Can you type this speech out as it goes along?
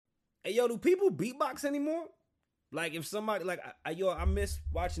Hey, yo, do people beatbox anymore? Like, if somebody, like, I miss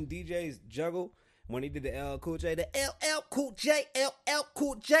watching DJs juggle when he did the LL Cool J. The LL Cool J, LL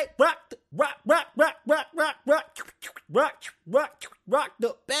Cool J. Rock the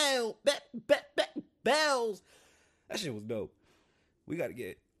bells. That shit was dope. We got to get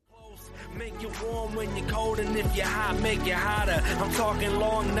it. Make you warm when you're cold, and if you're hot, make you hotter. I'm talking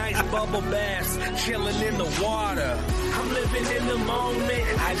long nights, bubble baths, chilling in the water. I'm living in the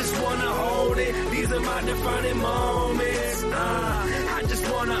moment, I just wanna hold it. These are my defining moments. I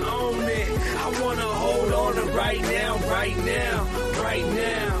just wanna own it. I wanna hold on to right now.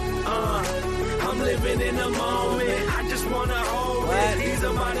 I'm living in the moment. I just wanna hold it. These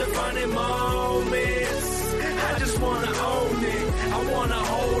are my defining moments. I just wanna own it. I wanna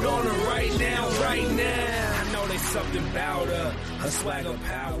hold on to right now. I know there's something about her swagger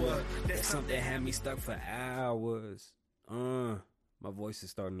power. There's something that had me stuck for hours. My voice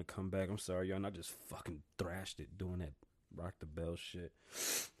is starting to come back. I'm sorry, y'all. I just fucking thrashed it doing that rock the bell shit.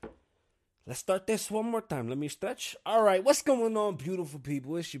 Let's start this one more time. Let me stretch. All right, what's going on, beautiful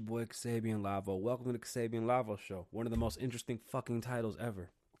people? It's your boy, Kasabian Lavo. Welcome to the Kasabian Lavo Show. One of the most interesting fucking titles ever.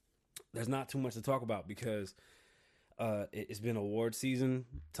 There's not too much to talk about because it's been award season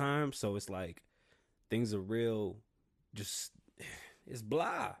time, so it's like things are real. Just it's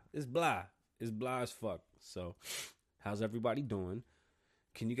blah as fuck. So how's everybody doing?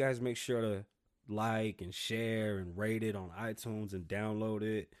 Can you guys make sure to like and share and rate it on iTunes and download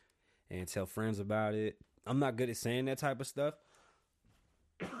it and tell friends about it? I'm not good at saying that type of stuff.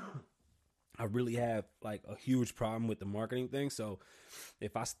 I really have like a huge problem with the marketing thing. So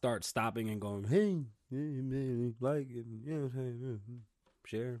if I start stopping and going, hey, man, like it, you know what I'm saying,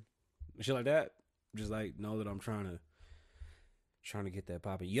 share, shit like that, just like know that I'm trying to get that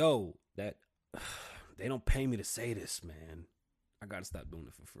popping. Yo, that they don't pay me to say this, man. I gotta stop doing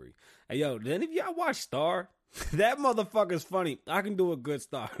it for free. Hey, yo, did any of y'all watch Star? That motherfucker's funny. I can do a good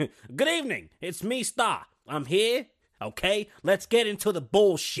Star. Good evening. It's me, Star. I'm here. Okay, let's get into the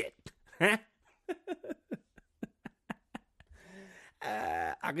bullshit. Huh?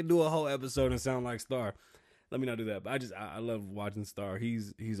 I could do a whole episode and sound like Star. Let me not do that. But I love watching Star.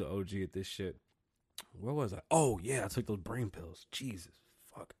 He's an OG at this shit. Where was I? Oh yeah, I took those brain pills. Jesus,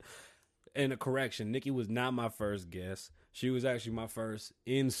 fuck. And a correction, Nikki was not my first guest. She was actually my first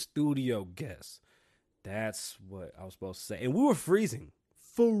in studio guest. That's what I was supposed to say. And we were freezing.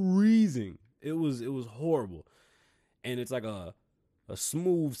 It was horrible. And it's like a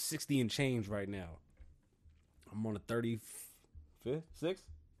smooth 60 and change right now. I'm on the 36th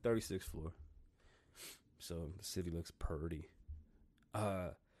floor. So the city looks purty.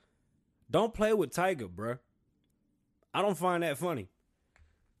 Don't play with Tiger, bruh. I don't find that funny.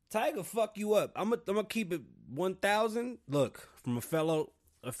 Tiger fuck you up. I'm gonna keep it 1,000. Look, from a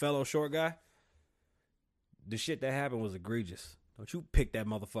fellow short guy, the shit that happened was egregious. Don't you pick that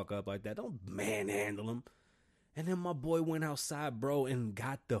motherfucker up like that. Don't manhandle him. And then my boy went outside, bro, and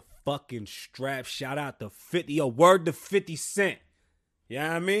got the fucking strap. Shout out to 50. Yo, word to 50 Cent. You know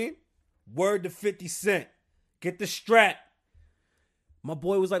what I mean? Word to 50 Cent. Get the strap. My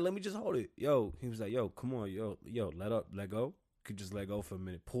boy was like, let me just hold it. Yo, he was like, yo, come on, yo, let go. Could just let go for a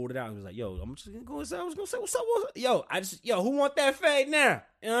minute. Pulled it out. He was like, yo, I'm just gonna go inside. I was gonna say, what's up? Yo, who want that fade now?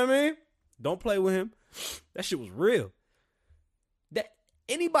 You know what I mean? Don't play with him. That shit was real.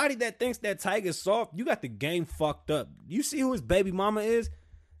 Anybody that thinks that Tiger's soft, you got the game fucked up. You see who his baby mama is?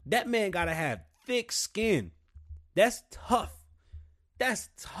 That man gotta have thick skin. That's tough.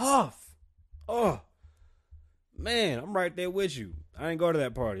 Oh, man, I'm right there with you. I ain't go to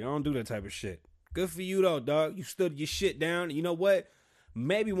that party. I don't do that type of shit. Good for you, though, dog. You stood your shit down. You know what?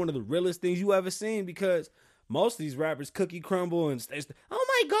 Maybe one of the realest things you ever seen, because most of these rappers cookie crumble and oh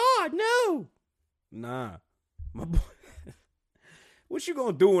my God, no. Nah. My boy. What you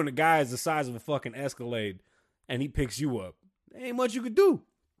gonna do when the guy is the size of a fucking Escalade and he picks you up? There ain't much you could do.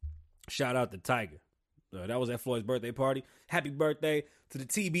 Shout out to Tiger. That was at Floyd's birthday party. Happy birthday to the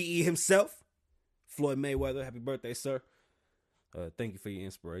TBE himself, Floyd Mayweather. Happy birthday, sir. Thank you for your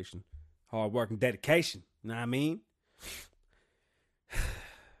inspiration, hard work, and dedication. You know what I mean?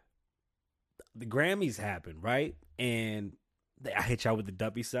 The Grammys happened, right? And I hit y'all with the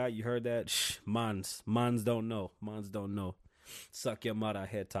duppy side. You heard that? Mons don't know. Suck your mother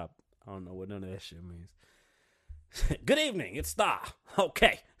head top. I don't know what none of that shit means. Good evening, it's Star.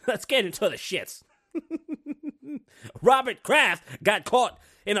 Okay, let's get into the shits. Robert Kraft got caught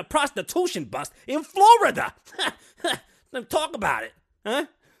in a prostitution bust in Florida. Let's talk about it, huh?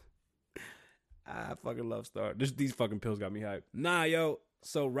 I fucking love Star. These fucking pills got me hyped. Nah, yo.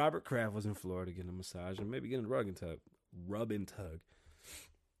 So Robert Kraft was in Florida getting a massage and maybe getting a rub and tug.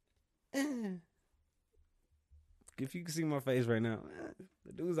 If you can see my face right now,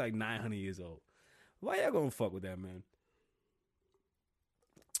 the dude's like 900 years old. Why y'all gonna fuck with that man?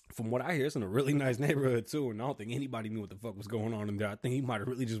 From what I hear, it's in a really nice neighborhood too, and I don't think anybody knew what the fuck was going on in there. I think he might have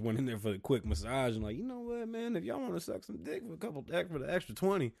really just went in there for the quick massage and like, you know what, man, if y'all want to suck some dick for the extra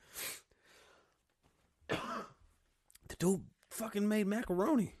 20. The dude fucking made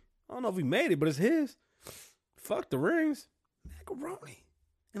macaroni. I don't know if he made it, but it's his. Fuck the rings. Macaroni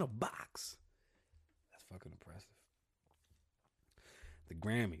in a box. That's fucking impressive. The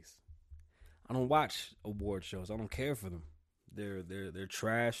Grammys. I don't watch award shows. I don't care for them. They're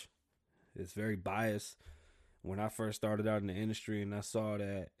trash. It's very biased. When I first started out in the industry and I saw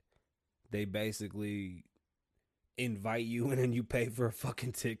that they basically invite you and then you pay for a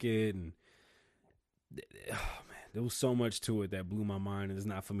fucking ticket, and oh man, there was so much to it that blew my mind, and it's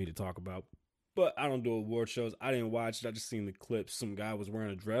not for me to talk about. But I don't do award shows. I didn't watch it. I just seen the clips. Some guy was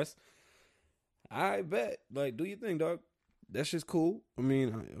wearing a dress. I bet. Like, do your thing, dog. That shit's cool. I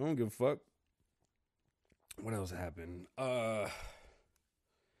mean, I don't give a fuck. What else happened?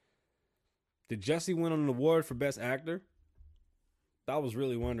 Did Jesse win an award for Best Actor? I was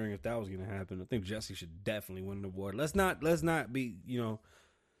really wondering if that was gonna happen. I think Jesse should definitely win an award. Let's not be,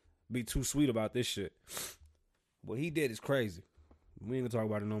 be too sweet about this shit. What he did is crazy. We ain't gonna talk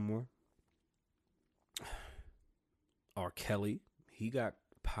about it no more. R. Kelly, he got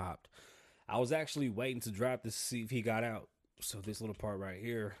popped. I was actually waiting to drop this to see if he got out. So this little part right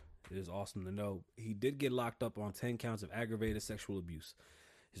here is awesome to know. He did get locked up on 10 counts of aggravated sexual abuse.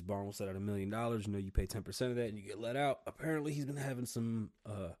 His bond was set at $1 million. You pay 10% of that and you get let out. Apparently, he's been having some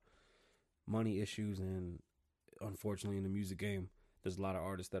money issues, and unfortunately, in the music game, there's a lot of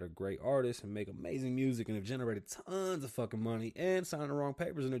artists that are great artists and make amazing music and have generated tons of fucking money and signed the wrong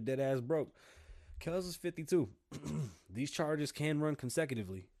papers and they're dead ass broke. Kells is 52. These charges can run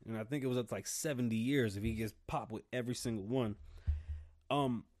consecutively, and I think it was up to like 70 years if he gets popped with every single one.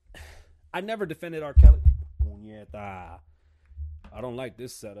 I never defended R. Kelly. I don't like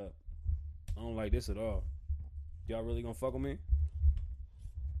this setup. I don't like this at all. Y'all really gonna fuck with me?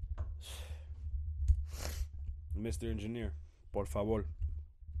 Mr. Engineer, por favor.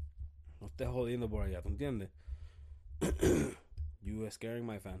 No estés jodiendo por allá, ¿tú entiendes? You are scaring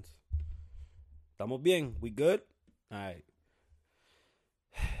my fans. Estamos bien? We good? Alright.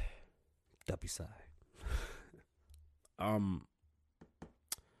 Duppy side. I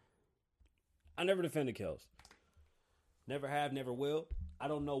never defended Kells. Never have, never will. I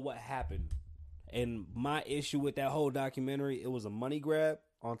don't know what happened. And my issue with that whole documentary, it was a money grab.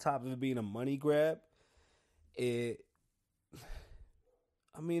 On top of it being a money grab, it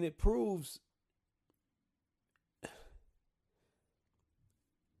proves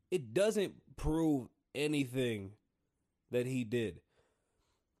it doesn't prove anything that he did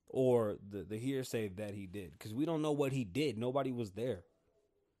or the hearsay that he did, because we don't know what he did. Nobody was there.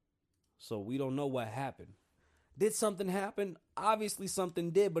 So we don't know what happened. Did something happen? Obviously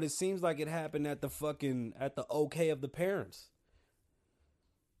something did, but it seems like it happened at the okay of the parents.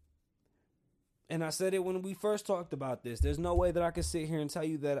 And I said it when we first talked about this. There's no way that I could sit here and tell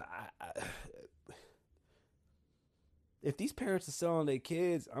you that if these parents are selling their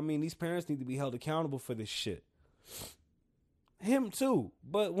kids, these parents need to be held accountable for this shit. Him too.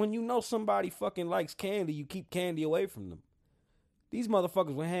 But when you know somebody fucking likes candy, you keep candy away from them. These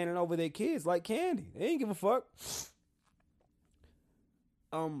motherfuckers were handing over their kids like candy. They ain't give a fuck.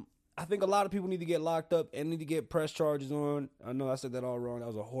 I think a lot of people need to get locked up and need to get press charges on. I know I said that all wrong. That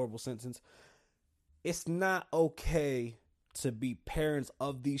was a horrible sentence. It's not okay to be parents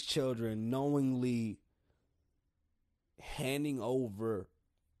of these children knowingly handing over.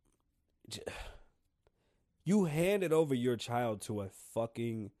 You handed over your child to a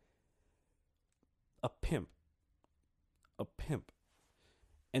pimp. A pimp.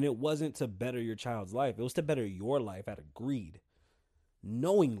 And it wasn't to better your child's life. It was to better your life out of greed.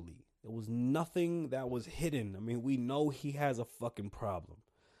 Knowingly. There was nothing that was hidden. We know he has a fucking problem.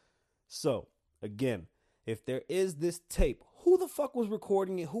 So, again, if there is this tape, who the fuck was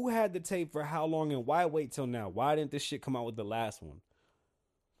recording it? Who had the tape for how long, and why wait till now? Why didn't this shit come out with the last one?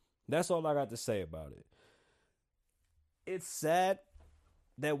 That's all I got to say about it. It's sad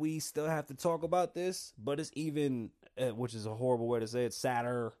that we still have to talk about this, but it's even, which is a horrible way to say it,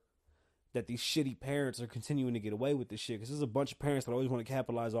 sadder that these shitty parents are continuing to get away with this shit, because there's a bunch of parents that always want to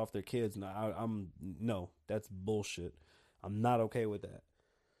capitalize off their kids. No, that's bullshit. I'm not okay with that.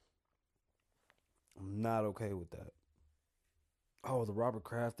 I'm not okay with that. Oh, the Robert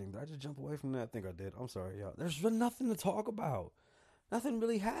Kraft thing. Did I just jump away from that? I think I did. I'm sorry, y'all. There's nothing to talk about. Nothing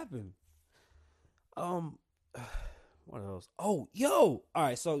really happened. What else? Oh, yo. All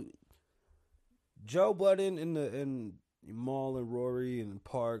right, so Joe Budden and Maul and Rory and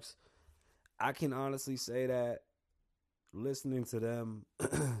Parks, I can honestly say that listening to them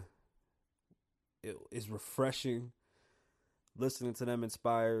it is refreshing. Listening to them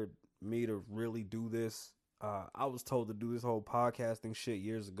inspired me to really do this. I was told to do this whole podcasting shit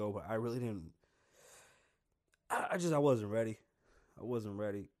years ago, but I really didn't. I wasn't ready. I wasn't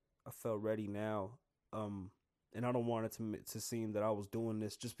ready. I felt ready now. And I don't want it to seem that I was doing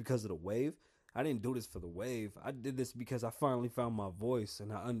this just because of the wave. I didn't do this for the wave. I did this because I finally found my voice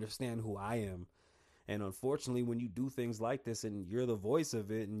and I understand who I am. And unfortunately, when you do things like this and you're the voice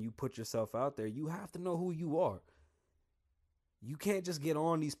of it and you put yourself out there, you have to know who you are. You can't just get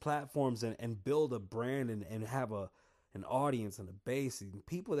on these platforms and build a brand and have an audience and a base and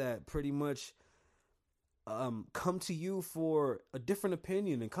people that pretty much come to you for a different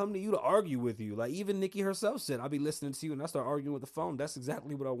opinion and come to you to argue with you. Like even Nikki herself said, I'll be listening to you and I start arguing with the phone. That's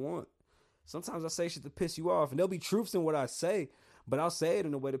exactly what I want. Sometimes I say shit to piss you off and there'll be truths in what I say, but I'll say it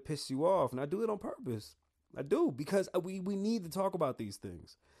in a way to piss you off. And I do it on purpose. I do because we need to talk about these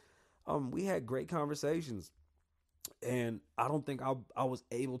things. We had great conversations and I don't think I was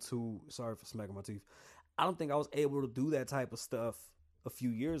able to, sorry for smacking my teeth. I don't think I was able to do that type of stuff a few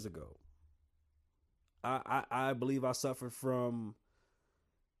years ago. I believe I suffered from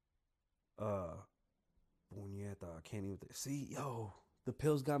puñeta. I can't even see. Yo, the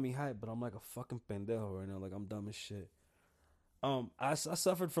pills got me hyped, but I'm like a fucking pendejo right now. Like I'm dumb as shit. I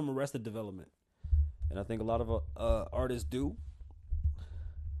suffered from arrested development, and I think a lot of artists do.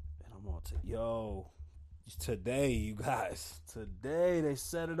 And I'm on yo. Today, you guys. Today they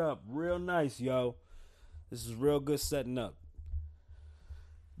set it up real nice, yo. This is real good setting up.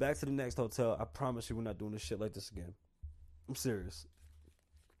 Back to the next hotel. I promise you we're not doing this shit like this again. I'm serious.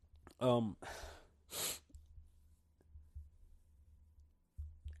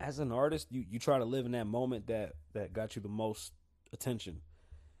 As an artist, you try to live in that moment that got you the most attention.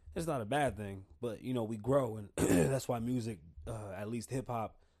 It's not a bad thing, but you know, we grow and that's why music, at least hip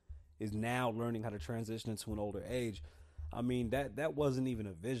hop, is now learning how to transition into an older age. I mean, that wasn't even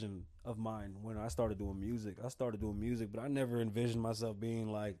a vision of mine when I started doing music. I started doing music, but I never envisioned myself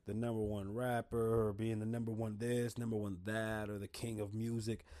being like the number one rapper or being the number one this, number one that, or the king of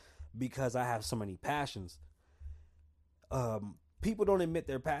music because I have so many passions. People don't admit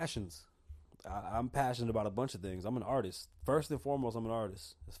their passions. I'm passionate about a bunch of things. I'm an artist. First and foremost, I'm an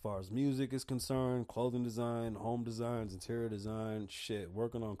artist. As far as music is concerned, clothing design, home designs, interior design, shit,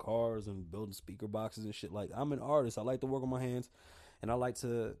 working on cars and building speaker boxes and shit. Like, I'm an artist. I like to work on my hands, and I like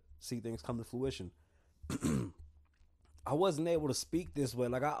to see things come to fruition. I wasn't able to speak this way.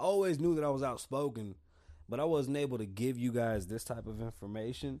 Like, I always knew that I was outspoken, but I wasn't able to give you guys this type of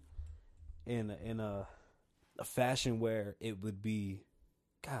information in a fashion where it would be,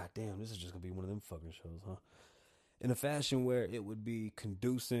 God damn, this is just gonna be one of them fucking shows, huh? In a fashion where it would be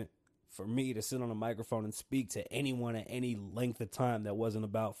conducive for me to sit on a microphone and speak to anyone at any length of time that wasn't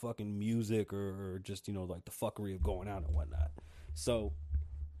about fucking music or just, you know, like the fuckery of going out and whatnot. So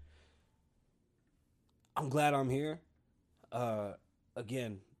I'm glad I'm here.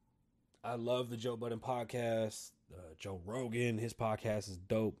 Again, I love the Joe Budden podcast. Joe Rogan, his podcast is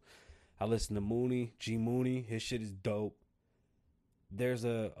dope. I listen to G Mooney, his shit is dope. There's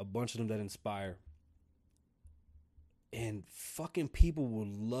a bunch of them that inspire. And fucking people will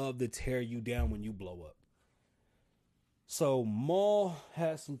love to tear you down when you blow up. So Maul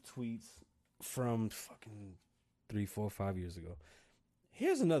has some tweets from fucking 3, 4, 5 years ago.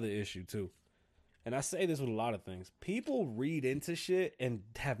 Here's another issue too. And I say this with a lot of things. People read into shit and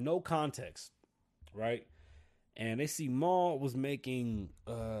have no context, right? And they see Maul was making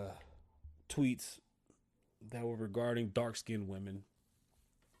tweets that were regarding dark-skinned women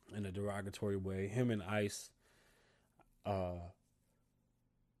in a derogatory way. Him and Ice. I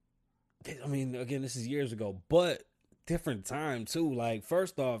mean, again, this is years ago, but different time too. Like,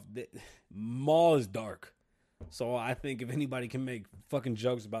 first off, Maul is dark. So I think if anybody can make fucking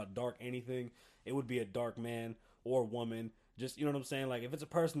jokes about dark anything, it would be a dark man or woman. Just, you know what I'm saying? Like, if it's a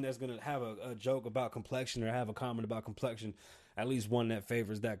person that's going to have a joke about complexion or have a comment about complexion, at least one that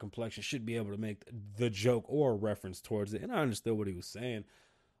favors that complexion should be able to make the joke or a reference towards it. And I understood what he was saying.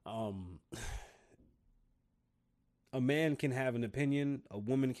 A man can have an opinion. A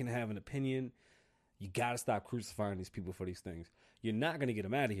woman can have an opinion. You got to stop crucifying these people for these things. You're not going to get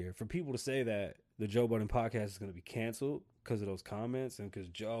them out of here. For people to say that the Joe Budden podcast is going to be canceled because of those comments and because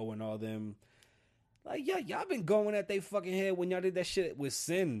Joe and all them, like, yeah, y'all been going at they fucking head when y'all did that shit with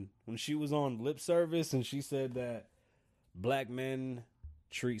Sin, when she was on Lip Service and she said that black men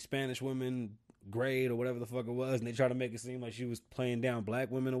treat Spanish women great or whatever the fuck it was, and they try to make it seem like she was playing down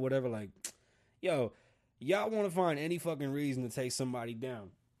black women or whatever. Like, Yo, y'all want to find any fucking reason to take somebody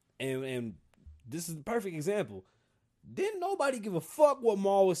down. And this is the perfect example. Didn't nobody give a fuck what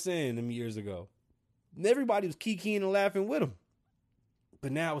Maul was saying them years ago. Everybody was kikiing and laughing with him.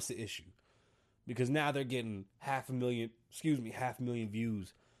 But now it's the issue. Because now they're getting 500,000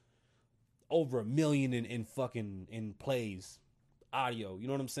 views. Over 1 million in plays. Audio. You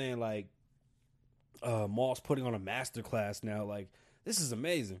know what I'm saying? Like, Maul's putting on a masterclass now. Like, this is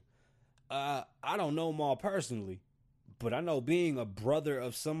amazing. I don't know Maul personally. But I know being a brother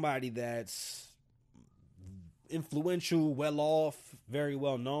of somebody that's influential, well off, very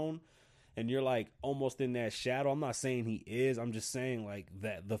well known, and you're like almost in that shadow. I'm not saying he is. I'm just saying like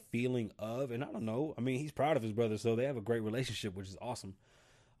that the feeling of, and I don't know. I mean, he's proud of his brother, so they have a great relationship, which is awesome.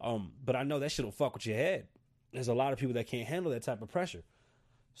 But I know that shit will fuck with your head. There's a lot of people that can't handle that type of pressure.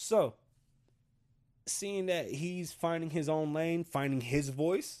 So, seeing that he's finding his own lane, finding his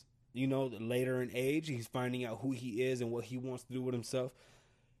voice, you know, later in age, he's finding out who he is and what he wants to do with himself.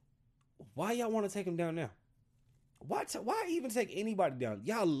 Why y'all want to take him down now? Why even take anybody down?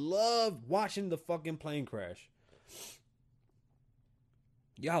 Y'all love watching the fucking plane crash.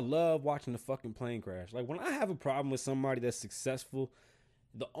 Y'all love watching the fucking plane crash. Like, when I have a problem with somebody that's successful,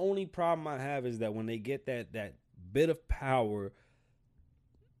 the only problem I have is that when they get that bit of power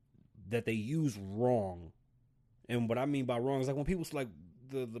that they use wrong. And what I mean by wrong is like when people, like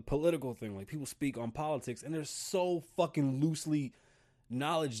the political thing, like people speak on politics and they're so fucking loosely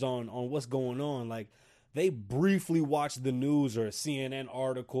knowledge on what's going on. Like, they briefly watch the news or a CNN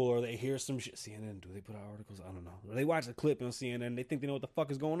article, or they hear some shit. CNN, do they put out articles? I don't know. Or they watch a clip on CNN and they think they know what the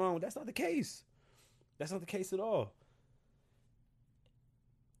fuck is going on. That's not the case. That's not the case at all.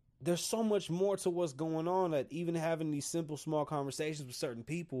 There's so much more to what's going on that even having these simple, small conversations with certain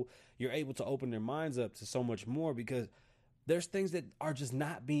people, you're able to open their minds up to so much more, because there's things that are just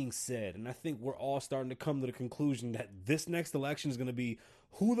not being said. And I think we're all starting to come to the conclusion that this next election is going to be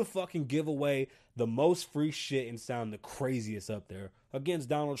who the fuck can give away the most free shit and sound the craziest up there against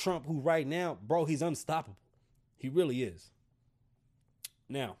Donald Trump, who right now, bro, he's unstoppable. He really is.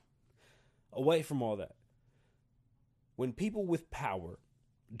 Now, away from all that, when people with power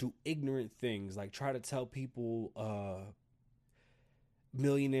do ignorant things, like try to tell people,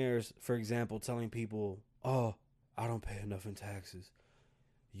 millionaires, for example, telling people, oh, I don't pay enough in taxes.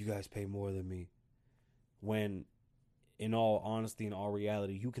 You guys pay more than me. When, in all honesty and all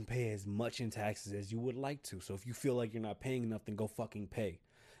reality, you can pay as much in taxes as you would like to. So if you feel like you're not paying enough, then go fucking pay.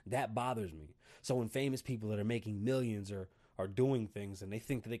 That bothers me. So when famous people that are making millions are doing things and they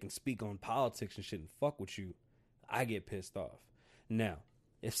think that they can speak on politics and shit and fuck with you, I get pissed off. Now,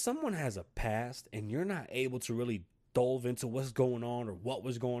 if someone has a past and you're not able to really delve into what's going on or what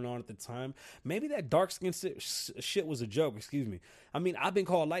was going on at the time, maybe that dark skin shit was a joke. Excuse me. I mean, I've been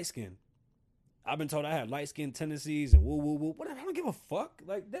called light skin. I've been told I had light skin tendencies and woo. Whatever. I don't give a fuck.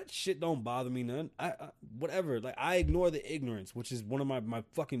 Like, that shit don't bother me none. I whatever. Like, I ignore the ignorance, which is one of my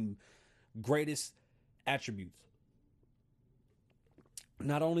fucking greatest attributes.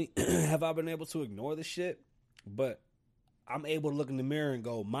 Not only have I been able to ignore the shit, but I'm able to look in the mirror and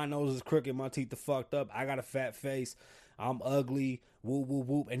go, my nose is crooked, my teeth are fucked up, I got a fat face, I'm ugly,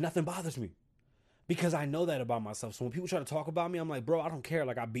 whoop, and nothing bothers me. Because I know that about myself. So when people try to talk about me, I'm like, bro, I don't care.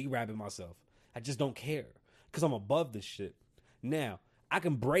 Like, I be rapping myself. I just don't care. Because I'm above this shit. Now, I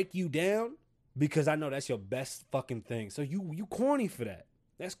can break you down because I know that's your best fucking thing. So you corny for that.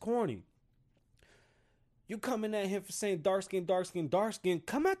 That's corny. You coming at him for saying dark skin.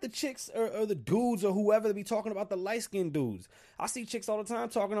 Come at the chicks or the dudes or whoever that be talking about the light skinned dudes. I see chicks all the time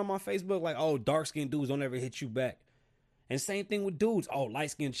talking on my Facebook like, oh, dark skinned dudes don't ever hit you back. And same thing with dudes. Oh,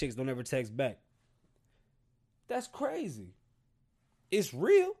 light skinned chicks don't ever text back. That's crazy. It's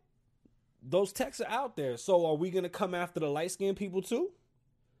real. Those texts are out there. So are we going to come after the light skinned people too?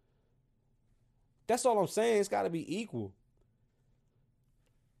 That's all I'm saying. It's got to be equal.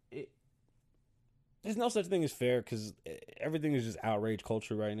 There's no such thing as fair because everything is just outrage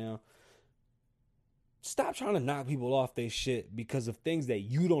culture right now. Stop trying to knock people off their shit because of things that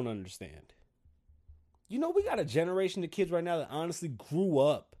you don't understand. You know, we got a generation of kids right now that honestly grew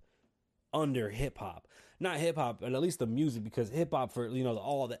up under hip hop. Not hip hop, but at least the music, because hip hop, for, you know,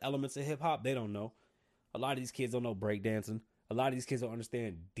 all the elements of hip hop, they don't know. A lot of these kids don't know breakdancing. A lot of these kids don't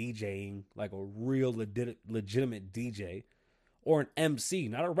understand DJing, like a real legitimate DJ or an MC,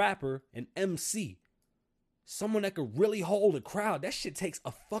 not a rapper, an MC. Someone that could really hold a crowd. That shit takes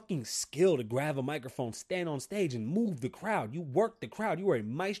a fucking skill to grab a microphone, stand on stage, and move the crowd. You work the crowd. You are a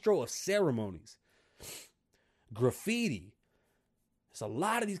maestro of ceremonies. Graffiti. There's a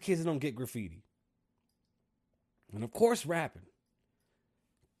lot of these kids that don't get graffiti. And of course, rapping.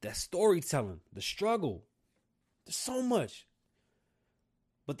 that storytelling, the struggle. There's so much.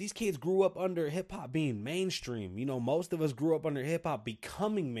 But these kids grew up under hip-hop being mainstream. You know, most of us grew up under hip-hop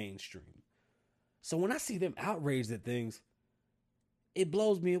becoming mainstream. So when I see them outraged at things, it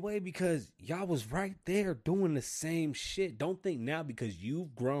blows me away because y'all was right there doing the same shit. Don't think now because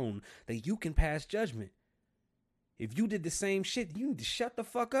you've grown that you can pass judgment. If you did the same shit, you need to shut the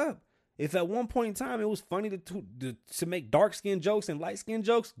fuck up. If at one point in time it was funny to make dark-skinned jokes and light-skinned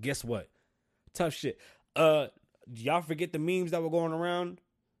jokes, guess what? Tough shit. Y'all forget the memes that were going around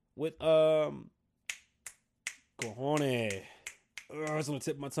with cojones. It's on the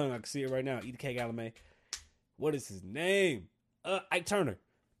tip of my tongue. I can see it right now. Eat the cake, Alame. What is his name? Ike Turner.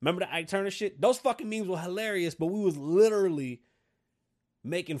 Remember the Ike Turner shit? Those fucking memes were hilarious, but we was literally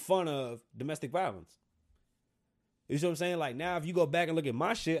making fun of domestic violence. You see what I'm saying? Like now, if you go back and look at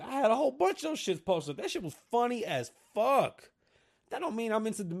my shit, I had a whole bunch of those shits posted. That shit was funny as fuck. That don't mean I'm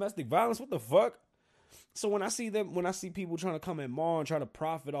into domestic violence. What the fuck? So when I see people trying to come at Maul and try to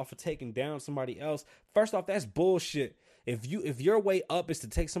profit off of taking down somebody else, first off, that's bullshit. If your way up is to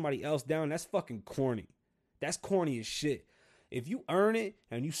take somebody else down, that's fucking corny. That's corny as shit. If you earn it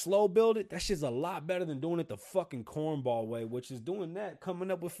and you slow build it, that shit's a lot better than doing it the fucking cornball way, which is doing that,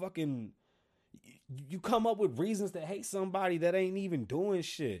 coming up with fucking, you come up with reasons to hate somebody that ain't even doing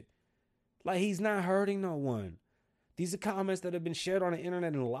shit. Like, he's not hurting no one. These are comments that have been shared on the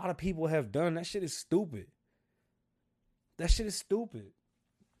internet and a lot of people have done. That shit is stupid. That shit is stupid.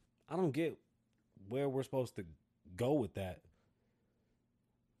 I don't get where we're supposed to go with that.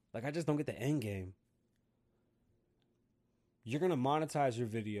 Like, I just don't get the end game. You're going to monetize your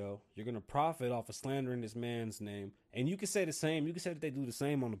video. You're going to profit off of slandering this man's name. And you can say the same. You can say that they do the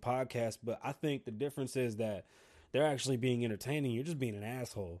same on the podcast. But I think the difference is that they're actually being entertaining. You're just being an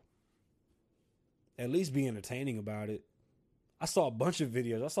asshole. At least be entertaining about it. I saw a bunch of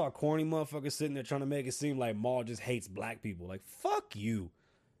videos. I saw a corny motherfucker sitting there trying to make it seem like Maul just hates black people. Like, fuck you.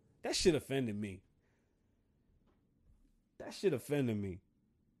 That shit offended me. That shit offended me.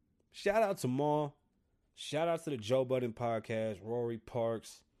 Shout out to Maul. Shout out to the Joe Budden podcast, Rory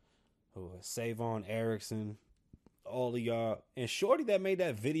Parks, Savon Erickson, all of y'all. And Shorty that made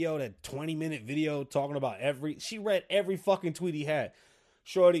that video, that 20-minute video talking about she read every fucking tweet he had.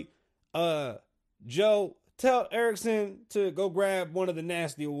 Shorty, Joe, tell Erickson to go grab one of the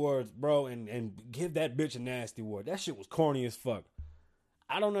nasty awards, bro, and give that bitch a nasty award. That shit was corny as fuck.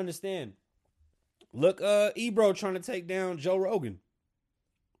 I don't understand. Look, Ebro trying to take down Joe Rogan.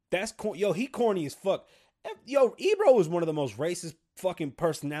 That's yo, he corny as fuck. Yo, Ebro is one of the most racist fucking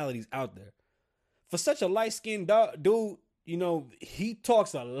personalities out there. For such a light-skinned dude, you know, he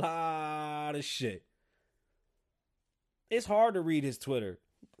talks a lot of shit. It's hard to read his Twitter.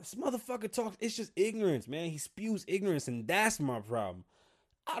 This motherfucker talks, it's just ignorance, man. He spews ignorance, and that's my problem.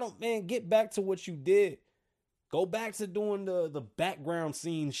 Get back to what you did. Go back to doing the background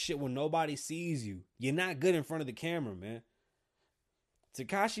scene shit when nobody sees you. You're not good in front of the camera, man.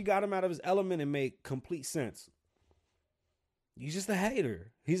 Tekashi got him out of his element and made complete sense. He's just a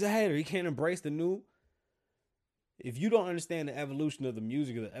hater. He's a hater. He can't embrace the new. If you don't understand the evolution of the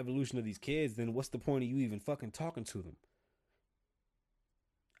music or the evolution of these kids, then what's the point of you even fucking talking to them?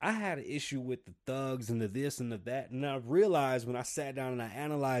 I had an issue with the thugs and the this and the that, and I realized when I sat down and I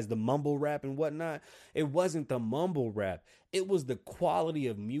analyzed the mumble rap and whatnot, it wasn't the mumble rap. It was the quality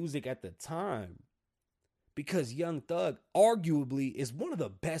of music at the time. Because Young Thug arguably is one of the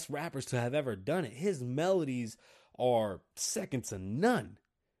best rappers to have ever done it. His melodies are second to none.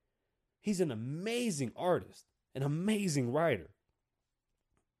 He's an amazing artist, an amazing writer.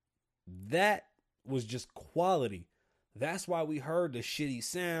 That was just quality. That's why we heard the shitty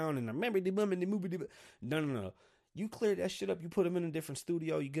sound and I remember the movie. No. You clear that shit up. You put him in a different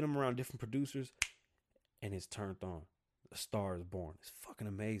studio. You get him around different producers and it's turned on. A star is born. It's fucking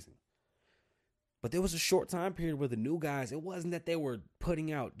amazing. But there was a short time period where the new guys, it wasn't that they were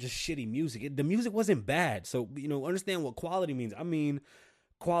putting out just shitty music. The music wasn't bad. So, you know, understand what quality means. I mean,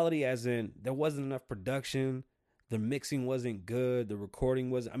 quality as in there wasn't enough production. The mixing wasn't good. The recording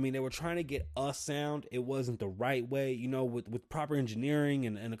they were trying to get a sound. It wasn't the right way. You know, with proper engineering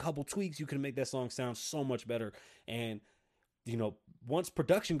and a couple tweaks, you can make that song sound so much better. And, you know, once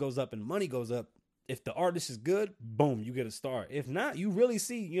production goes up and money goes up, if the artist is good, boom, you get a star. If not, you really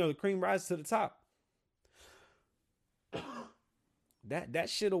see, you know, the cream rise to the top. That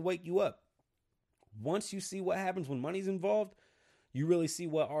shit'll wake you up. Once you see what happens when money's involved, you really see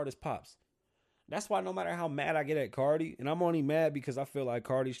what artist pops. That's why no matter how mad I get at Cardi, and I'm only mad because I feel like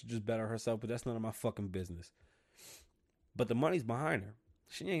Cardi should just better herself, but that's none of my fucking business. But the money's behind her.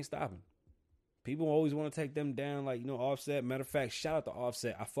 She ain't stopping. People always want to take them down, like, Offset. Matter of fact, shout out to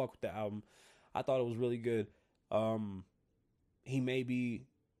Offset. I fuck with the album. I thought it was really good. He may be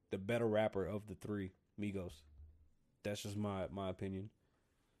the better rapper of the three Migos. That's just my opinion.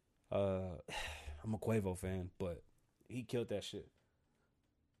 I'm a Quavo fan, but he killed that shit.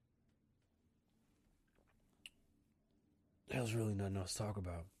 There's really nothing else to talk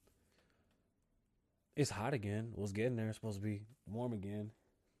about. It's hot again. It was getting there. It's supposed to be warm again.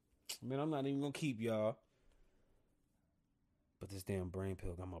 Man, I'm not even gonna keep y'all. But this damn brain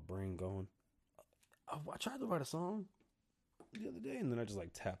pill got my brain going. I tried to write a song the other day, and then I just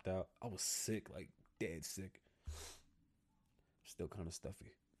like tapped out. I was sick, like dead sick. Still kind of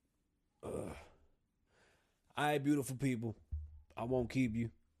stuffy. Ugh. Alright, beautiful people. I won't keep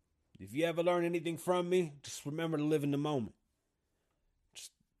you. If you ever learn anything from me, just remember to live in the moment.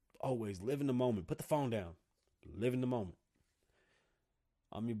 Just always live in the moment. Put the phone down. Live in the moment.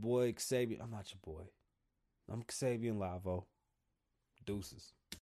 I'm your boy, Xavier. I'm not your boy. I'm Xavier Lavo. Deuces.